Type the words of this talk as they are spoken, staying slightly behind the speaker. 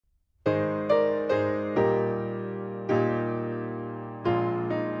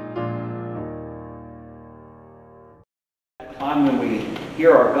time when we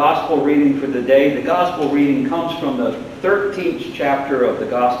hear our gospel reading for the day. The gospel reading comes from the 13th chapter of the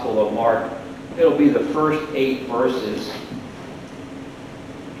Gospel of Mark. It'll be the first 8 verses.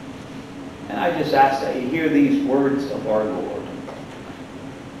 And I just ask that you hear these words of our Lord.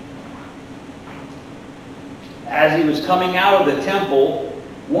 As he was coming out of the temple,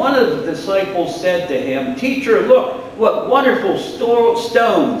 one of the disciples said to him, "Teacher, look, what wonderful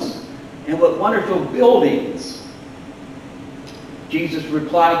stones and what wonderful buildings." Jesus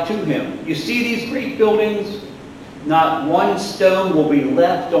replied to him, "You see these great buildings? Not one stone will be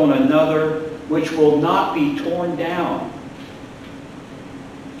left on another, which will not be torn down."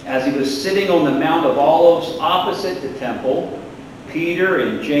 As he was sitting on the Mount of Olives opposite the temple, Peter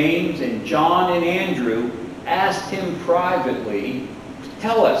and James and John and Andrew asked him privately,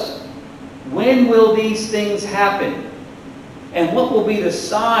 "Tell us, when will these things happen? And what will be the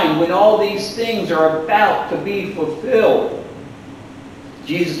sign when all these things are about to be fulfilled?"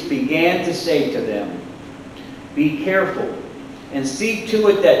 Jesus began to say to them, "Be careful and see to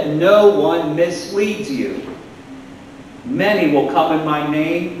it that no one misleads you. Many will come in my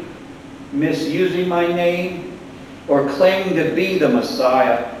name, misusing my name, or claiming to be the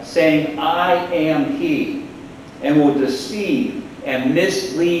Messiah, saying, 'I am he,' and will deceive and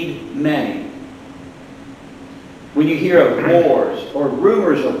mislead many. When you hear of wars or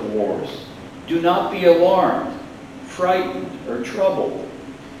rumors of wars, do not be alarmed, frightened, or troubled.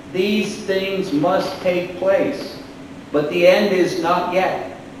 These things must take place, but the end is not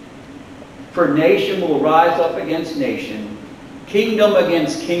yet. For nation will rise up against nation, kingdom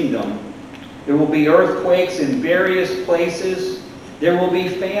against kingdom. There will be earthquakes in various places. There will be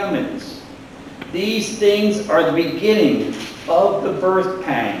famines. These things are the beginning of the birth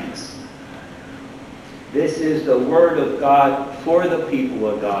pangs." This is the word of God for the people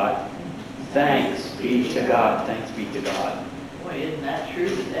of God. Thanks be to God. Thanks be to God. Boy, isn't that true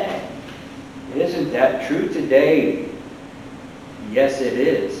today? Isn't that true today? Yes, it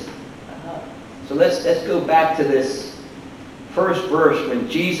is. So let's go back to this first verse when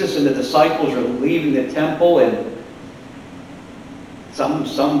Jesus and the disciples are leaving the temple, and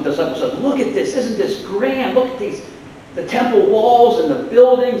some disciples said, "Look at this! Isn't this grand? Look at the temple walls and the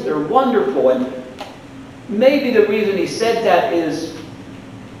buildings. They're wonderful." And maybe the reason he said that is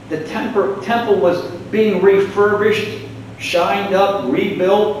the temple was being refurbished, shined up,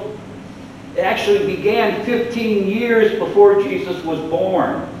 rebuilt. It actually began 15 years before Jesus was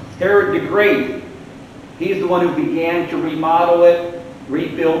born. Herod the Great, he's the one who began to remodel it,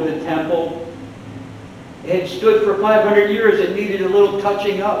 rebuild the temple. It had stood for 500 years. It needed a little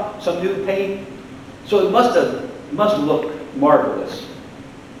touching up, some new paint. So it must look marvelous.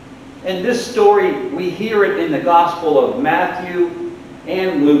 And this story, we hear it in the Gospel of Matthew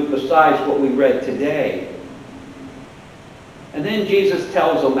and Luke, besides what we read today. And then Jesus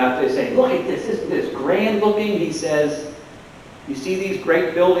tells them, after they say, "Look at this, isn't this grand looking?" He says, "You see these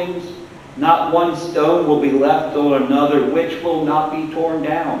great buildings? Not one stone will be left on another, which will not be torn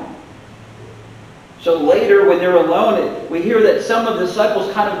down." So later, when they're alone, we hear that some of the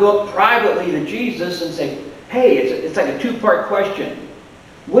disciples kind of go up privately to Jesus and say, "Hey," it's like a 2-part question.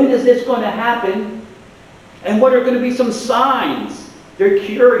 "When is this going to happen? And what are going to be some signs?" They're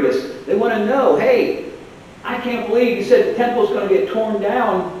curious. They want to know, "Hey, I can't believe you said the temple's going to get torn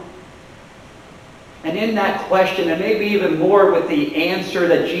down." And in that question, and maybe even more with the answer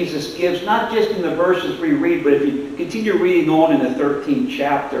that Jesus gives, not just in the verses we read, but if you continue reading on in the 13th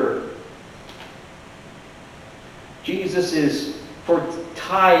chapter, Jesus is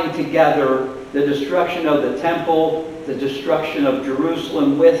tying together the destruction of the temple, the destruction of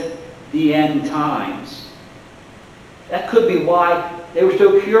Jerusalem with the end times. That could be why they were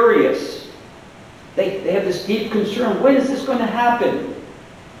so curious. They have this deep concern. When is this going to happen?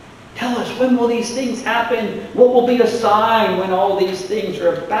 Tell us, when will these things happen? What will be a sign when all these things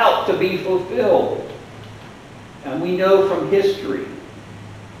are about to be fulfilled? And we know from history,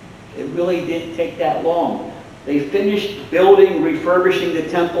 it really didn't take that long. They finished building, refurbishing the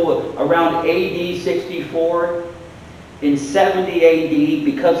temple around AD 64. In 70 AD,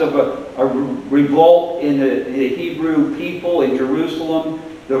 because of a revolt in the Hebrew people in Jerusalem,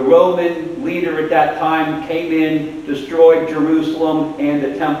 the Roman leader at that time came in, destroyed Jerusalem and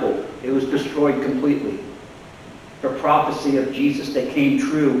the temple. It was destroyed completely. The prophecy of Jesus that came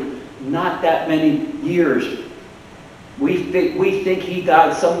true not that many years. We think he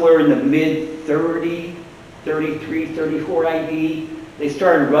died somewhere in the mid-30, 33, 34 AD. They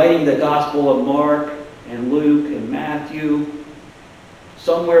started writing the Gospel of Mark and Luke and Matthew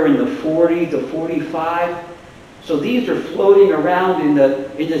somewhere in the 40 to 45. So these are floating around in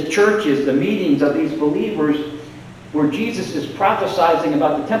the churches, the meetings of these believers. where Jesus is prophesying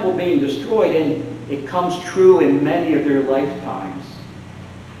about the temple being destroyed, and it comes true in many of their lifetimes.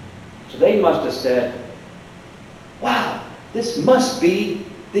 So they must have said, wow, this must be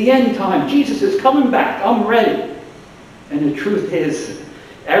the end time. Jesus is coming back. I'm ready. And the truth is,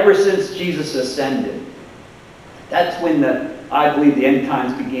 ever since Jesus ascended, that's when I believe the end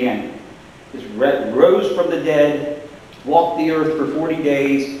times began. He rose from the dead, walked the earth for 40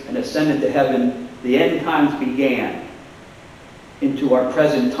 days, and ascended to heaven. The end times began. Into our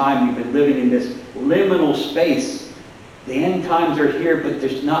present time, we've been living in this liminal space. The end times are here, but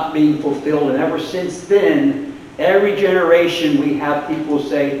they're not being fulfilled. And ever since then, every generation we have people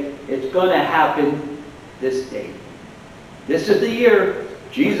say, it's going to happen this date. This is the year.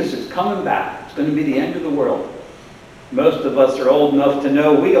 Jesus is coming back. It's going to be the end of the world. Most of us are old enough to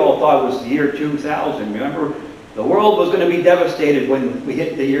know we all thought it was the year 2000. Remember, the world was going to be devastated when we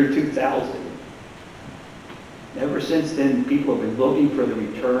hit the year 2000. Ever since then, people have been looking for the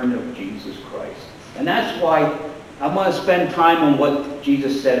return of Jesus Christ. And that's why I want to spend time on what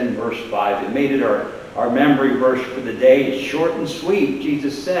Jesus said in verse 5. It made it our memory verse for the day. It's short and sweet.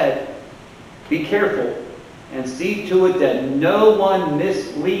 Jesus said, be careful and see to it that no one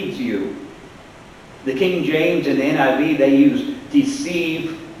misleads you. The King James and the NIV, they use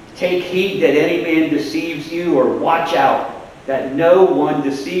deceive. Take heed that any man deceives you, or watch out that no one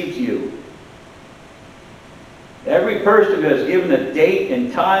deceives you. Every person who has given a date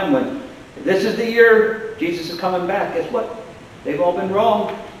and time when this is the year Jesus is coming back, guess what? They've all been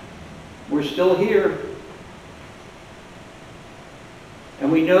wrong. We're still here.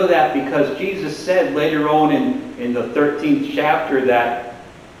 And we know that because Jesus said later on in the 13th chapter, that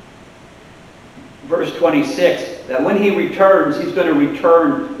verse 26, that when he returns, he's going to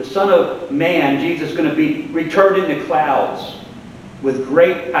return, the Son of Man, Jesus, is going to be returned in the clouds with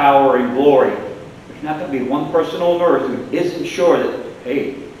great power and glory. There's not going to be one person on earth who isn't sure that,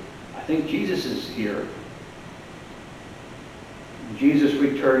 hey, I think Jesus is here. When Jesus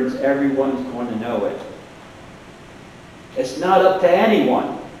returns, everyone's going to know it. It's not up to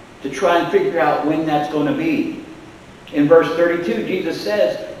anyone to try and figure out when that's going to be. In verse 32, Jesus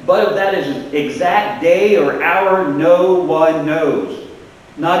says, but of that is exact day or hour no one knows,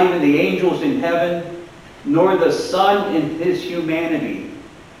 not even the angels in heaven, nor the Son in his humanity,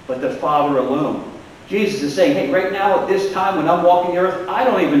 but the Father alone. Jesus is saying, hey, right now at this time when I'm walking the earth, I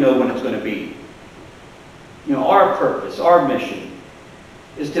don't even know when it's going to be. You know, our purpose, our mission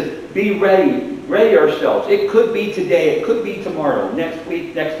is to be ready ourselves. It could be today, it could be tomorrow, next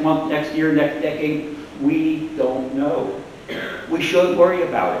week, next month, next year, next decade. We don't know. We shouldn't worry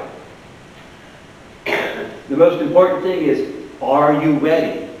about it. The most important thing is, are you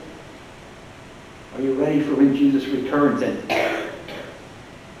ready? Are you ready for when Jesus returns? And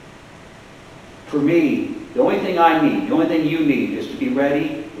for me, the only thing I need, the only thing you need is to be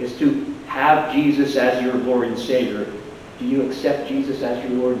ready, is to have Jesus as your Lord and Savior. Do you accept Jesus as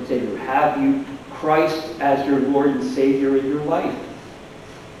your Lord and Savior? Have you Christ as your Lord and Savior in your life?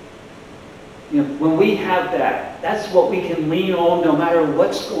 You know, when we have that, that's what we can lean on no matter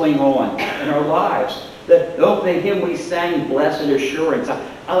what's going on in our lives. The opening hymn we sang, Blessed Assurance.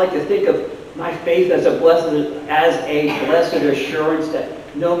 I like to think of my faith as a blessed assurance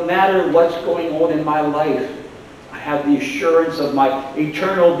that no matter what's going on in my life, I have the assurance of my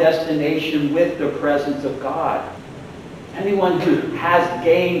eternal destination with the presence of God. Anyone who has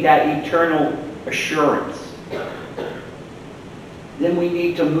gained that eternal assurance, then we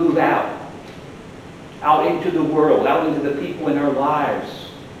need to move out into the world, out into the people in our lives,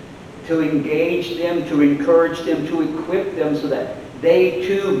 to engage them, to encourage them, to equip them so that they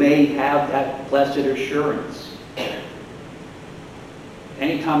too may have that blessed assurance.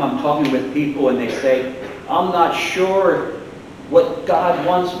 Anytime I'm talking with people and they say, I'm not sure what God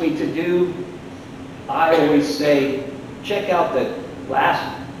wants me to do, I always say, check out the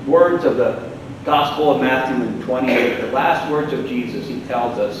last words of the Gospel of Matthew in 28, the last words of Jesus. He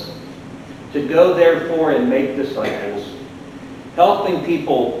tells us to go therefore and make disciples, helping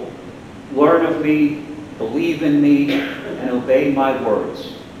people learn of me, believe in me, and obey my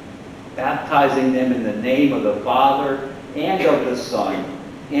words, baptizing them in the name of the Father and of the Son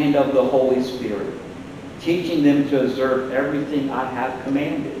and of the Holy Spirit, teaching them to observe everything I have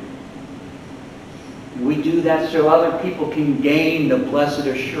commanded. We do that so other people can gain the blessed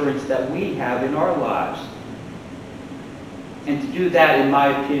assurance that we have in our lives. And to do that, in my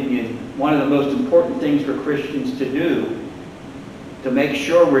opinion, one of the most important things for Christians to do, to make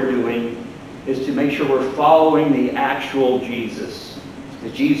sure we're doing, is to make sure we're following the actual Jesus, the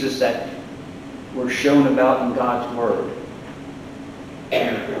Jesus that we're shown about in God's Word.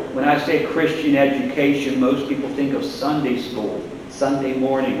 When I say Christian education, most people think of Sunday school, Sunday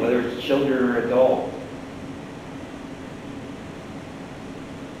morning, whether it's children or adult.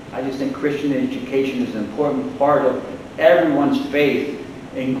 I just think Christian education is an important part of everyone's faith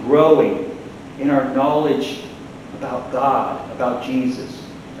in growing in our knowledge about God, about Jesus,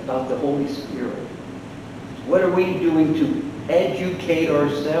 about the Holy Spirit. What are we doing to educate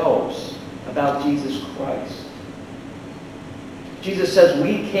ourselves about Jesus Christ? Jesus says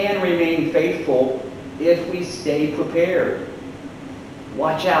we can remain faithful if we stay prepared.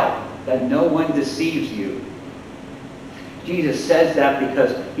 Watch out that no one deceives you. Jesus says that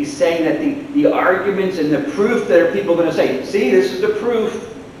because he's saying that the arguments and the proof that are people going to say, see, this is the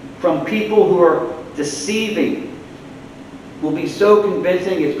proof from people who are deceiving, will be so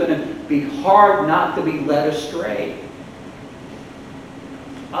convincing it's going to be hard not to be led astray.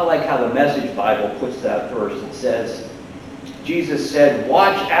 I like how the Message Bible puts that verse. It says, Jesus said,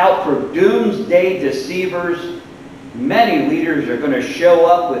 watch out for doomsday deceivers. Many leaders are going to show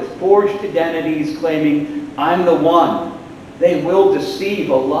up with forged identities claiming, I'm the one. They will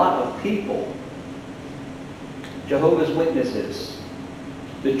deceive a lot of people. Jehovah's Witnesses,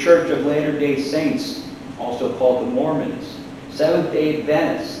 the Church of Latter-day Saints, also called the Mormons, Seventh-day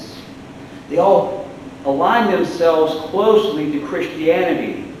Adventists, they all align themselves closely to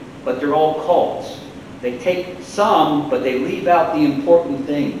Christianity, but they're all cults. They take some, but they leave out the important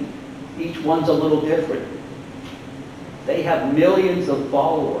thing. Each one's a little different. They have millions of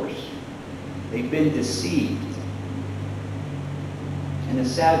followers. They've been deceived. And the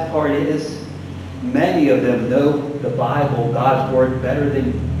sad part is, many of them know the Bible, God's Word, better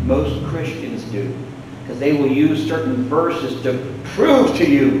than most Christians do. Because they will use certain verses to prove to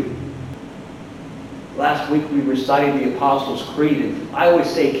you. Last week we recited the Apostles' Creed, and I always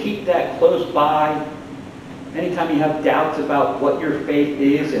say keep that close by. Anytime you have doubts about what your faith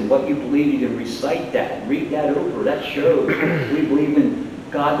is and what you believe, you can recite that, read that over. That shows we believe in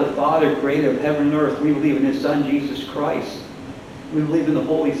God the Father, creator of heaven and earth. We believe in His Son, Jesus Christ. We believe in the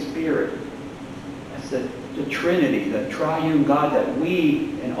Holy Spirit. That's the Trinity, the triune God that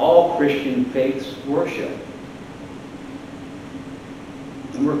we and all Christian faiths worship.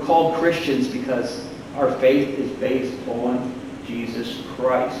 And we're called Christians because our faith is based on Jesus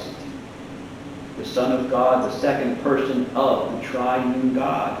Christ, the Son of God, the second person of the triune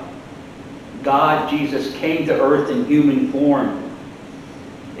God. God, Jesus, came to earth in human form,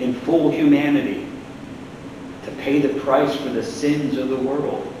 in full humanity, to pay the price for the sins of the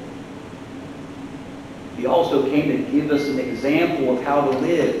world. He also came to give us an example of how to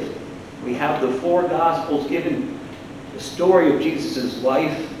live. We have the four Gospels giving the story of Jesus'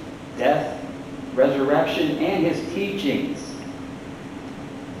 life, death, resurrection, and His teachings.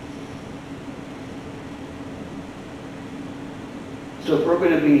 So if we're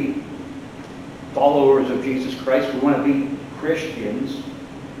going to be followers of Jesus Christ, we want to be Christians,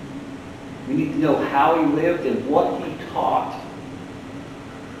 we need to know how He lived and what He taught.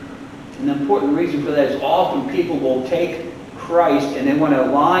 And the important reason for that is often people will take Christ and they want to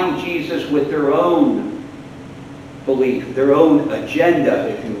align Jesus with their own belief, their own agenda,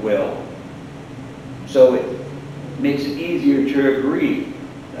 if you will. So it makes it easier to agree.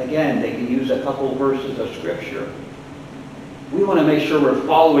 Again, they can use a couple verses of Scripture. We want to make sure we're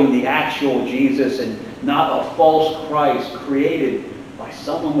following the actual Jesus and not a false Christ created by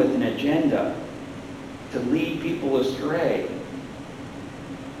someone with an agenda to lead people astray.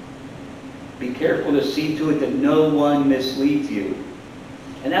 Be careful to see to it that no one misleads you.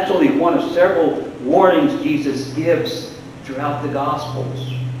 And that's only one of several warnings Jesus gives throughout the Gospels.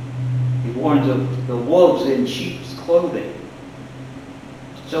 He warns of the wolves in sheep's clothing.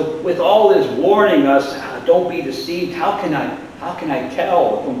 So with all this warning us, don't be deceived, how can I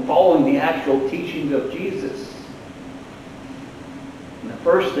tell if I'm following the actual teachings of Jesus? And the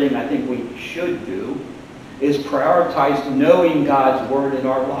first thing I think we should do is prioritize knowing God's Word in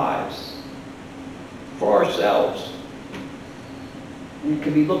our lives for ourselves. And it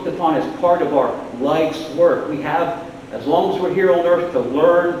can be looked upon as part of our life's work. We have, as long as we're here on earth, to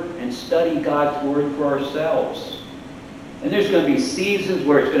learn and study God's Word for ourselves. And there's going to be seasons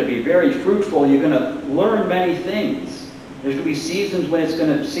where it's going to be very fruitful. You're going to learn many things. There's going to be seasons when it's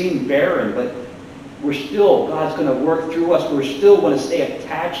going to seem barren, but God's going to work through us. We're still going to stay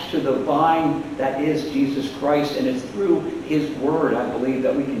attached to the vine that is Jesus Christ, and it's through His Word, I believe,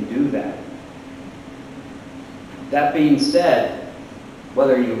 that we can do that. That being said,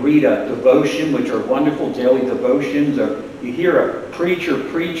 whether you read a devotion, which are wonderful daily devotions, or you hear a preacher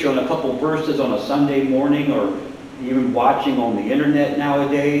preach on a couple verses on a Sunday morning, or even watching on the internet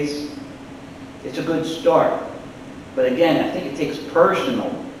nowadays, it's a good start. But again, I think it takes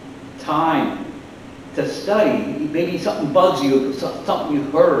personal time to study. Maybe something bugs you, something you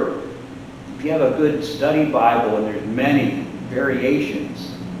heard. If you have a good study Bible, and there's many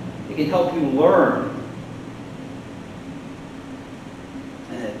variations, it can help you learn.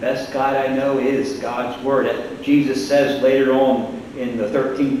 And the best guide I know is God's Word. Jesus says later on in the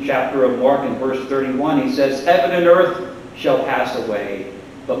 13th chapter of Mark in verse 31, he says, "Heaven and earth shall pass away,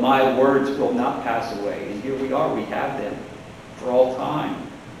 but my words will not pass away." And here we are, we have them for all time.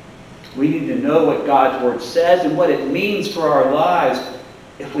 We need to know what God's Word says and what it means for our lives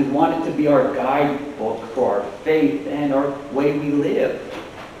if we want it to be our guidebook for our faith and our way we live.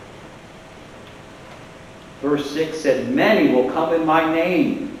 Verse 6 said, "Many will come in my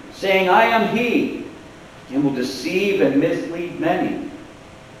name, saying, 'I am he,' and will deceive and mislead many."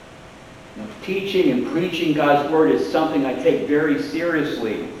 Now, teaching and preaching God's Word is something I take very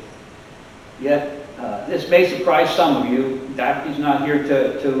seriously. Yet, this may surprise some of you. Daphne's not here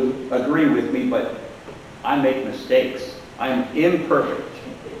to agree with me, but I make mistakes. I am imperfect.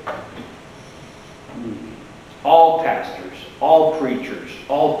 All pastors, all preachers,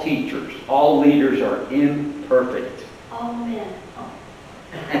 all teachers, all leaders are imperfect. All men.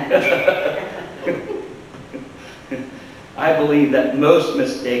 I believe that most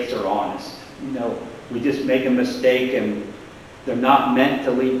mistakes are honest. You know, we just make a mistake and they're not meant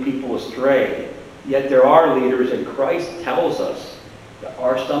to lead people astray. Yet there are leaders, and Christ tells us there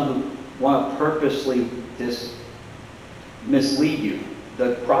are some who want to purposely mislead you.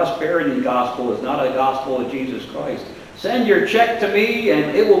 The prosperity gospel is not a gospel of Jesus Christ. Send your check to me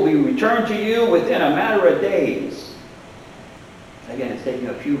and it will be returned to you within a matter of days. Again, it's taking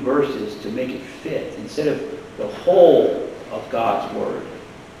a few verses to make it fit instead of the whole of God's Word.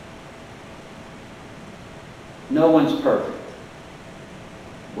 No one's perfect.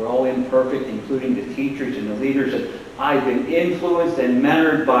 We're all imperfect, including the teachers and the leaders. And I've been influenced and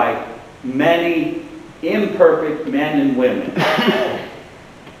mentored by many imperfect men and women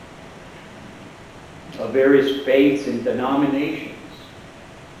of various faiths and denominations.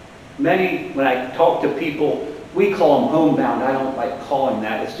 Many, when I talk to people, we call them homebound. I don't like calling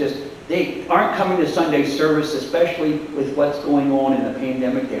that. It's just they aren't coming to Sunday service, especially with what's going on in the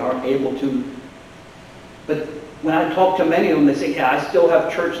pandemic. They aren't able to. But when I talk to many of them, they say, "Yeah, I still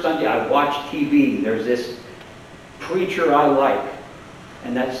have church Sunday. I watch TV. There's this preacher I like."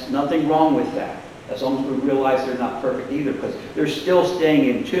 And that's nothing wrong with that, as long as we realize they're not perfect either, because they're still staying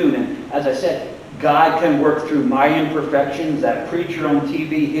in tune. And as I said, God can work through my imperfections, that preacher on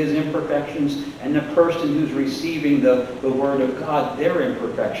TV, his imperfections, and the person who's receiving the Word of God, their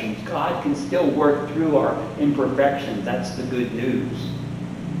imperfections. God can still work through our imperfections. That's the good news.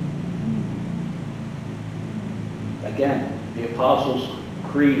 Again, the Apostles'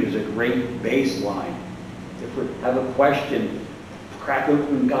 Creed is a great baseline. If we have a question, crack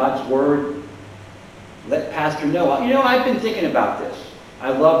open God's Word, let Pastor know. You know, I've been thinking about this.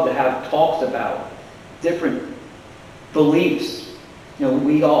 I love to have talks about different beliefs. You know,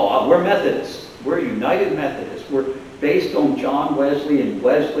 we're Methodists. We're United Methodists. We're based on John Wesley and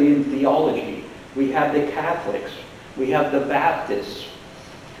Wesleyan theology. We have the Catholics. We have the Baptists.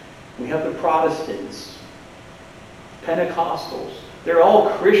 We have the Protestants. Pentecostals. They're all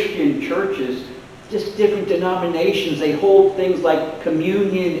Christian churches, just different denominations. They hold things like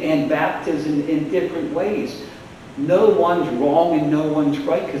communion and baptism in different ways. No one's wrong and no one's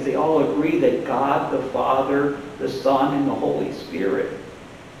right, because they all agree that God, the Father, the Son, and the Holy Spirit.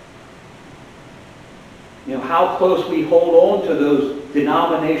 You know, how close we hold on to those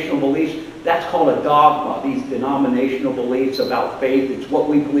denominational beliefs, that's called a dogma. These denominational beliefs about faith, it's what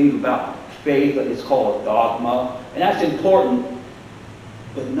we believe about faith, it's called a dogma. And that's important,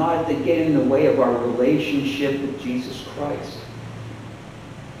 but not to get in the way of our relationship with Jesus Christ.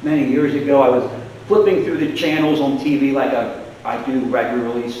 Many years ago, I was flipping through the channels on TV like I do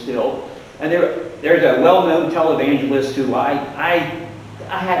regularly still. And there's a well-known televangelist who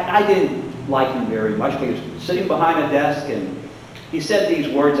I didn't like him very much. He was sitting behind a desk and he said these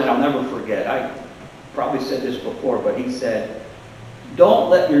words that I'll never forget. I probably said this before, but he said, "Don't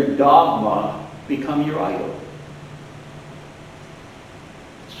let your dogma become your idol."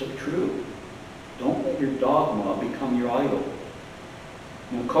 It's so true. Don't let your dogma become your idol.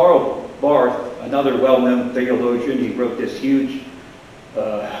 You know, Karl Barth, another well-known theologian, he wrote this huge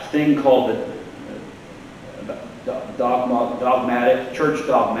thing called the Church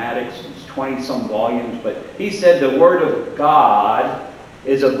Dogmatics. It's 20-some volumes, but he said the Word of God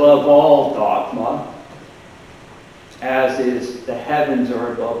is above all dogma, as is the heavens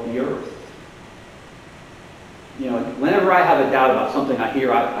are above the earth. Whenever I have a doubt about something I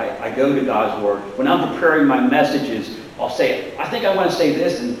hear, I go to God's Word. When I'm preparing my messages, I'll say, I think I want to say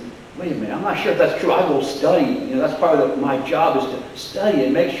this, and wait a minute, I'm not sure if that's true. I will study. That's part of my job is to study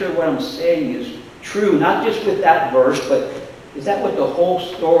and make sure what I'm saying is true, not just with that verse, but is that what the whole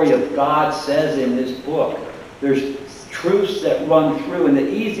story of God says in this book? There's truths that run through, and the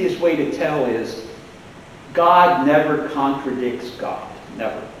easiest way to tell is God never contradicts God.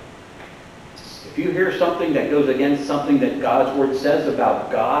 Never. If you hear something that goes against something that God's Word says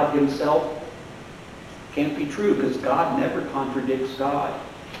about God Himself, it can't be true because God never contradicts God.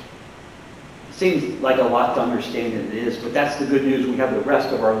 It seems like a lot to understand, and it is, but that's the good news. We have the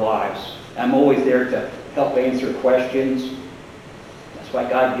rest of our lives. I'm always there to help answer questions. That's why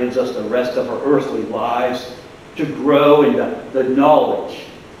God gives us the rest of our earthly lives to grow in the knowledge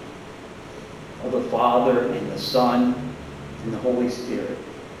of the Father and the Son and the Holy Spirit.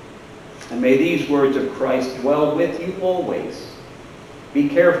 And may these words of Christ dwell with you always. Be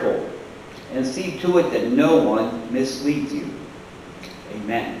careful and see to it that no one misleads you.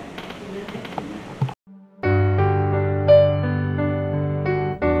 Amen. Amen. Amen.